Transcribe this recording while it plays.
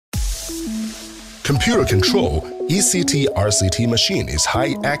Computer control ECT RCT machine is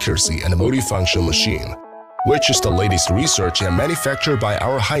high accuracy and multifunction machine, which is the latest research and manufactured by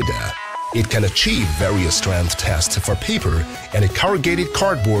our Haida. It can achieve various strength tests for paper and corrugated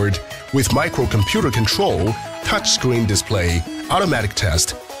cardboard with microcomputer control, touchscreen display, automatic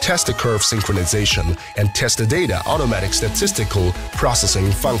test the curve synchronization, and test the data automatic statistical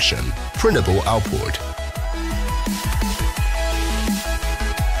processing function, printable output.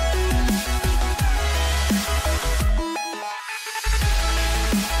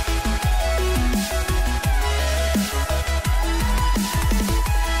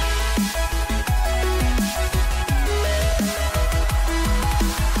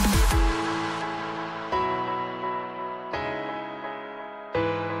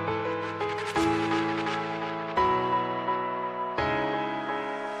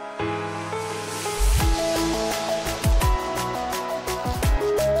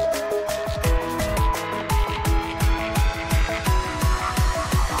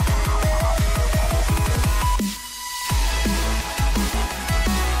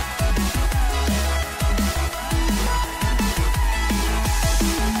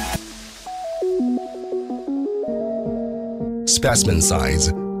 Specimen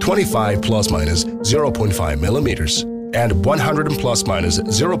size 25 plus minus 0.5 millimeters and 100 plus minus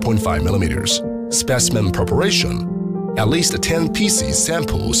 0.5 millimeters. Specimen preparation at least 10 PC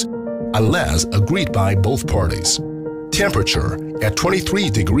samples unless agreed by both parties. Temperature at 23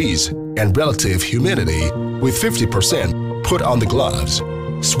 degrees and relative humidity with 50%. Put on the gloves.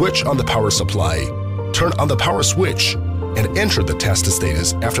 Switch on the power supply. Turn on the power switch and enter the test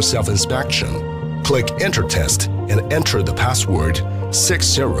status after self-inspection. Click Enter Test and enter the password 6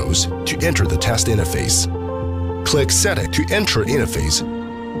 zeros to enter the test interface. Click Set It to enter interface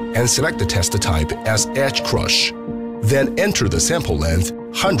and select the test type as Edge Crush. Then enter the sample length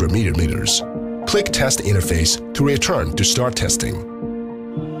 100 millimeters. Click Test Interface to return to start testing.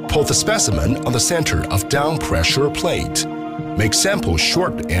 Pull the specimen on the center of down pressure plate. Make sample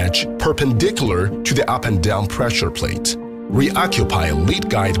short edge perpendicular to the up and down pressure plate. Reoccupy lead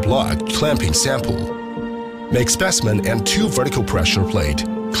guide block clamping sample. Make specimen and 2 vertical pressure plate.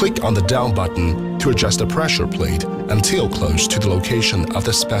 Click on the down button to adjust the pressure plate until close to the location of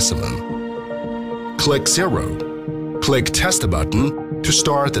the specimen. Click 0. Click Test button to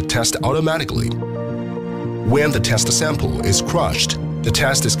start the test automatically. When the test sample is crushed, the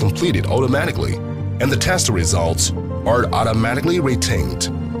test is completed automatically and the test results are automatically retained.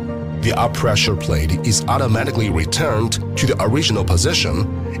 The up pressure plate is automatically returned to the original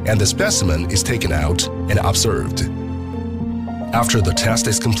position and the specimen is taken out and observed. After the test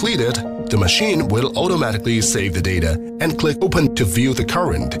is completed, the machine will automatically save the data and click Open to view the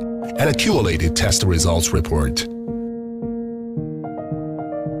current and accumulated test results report.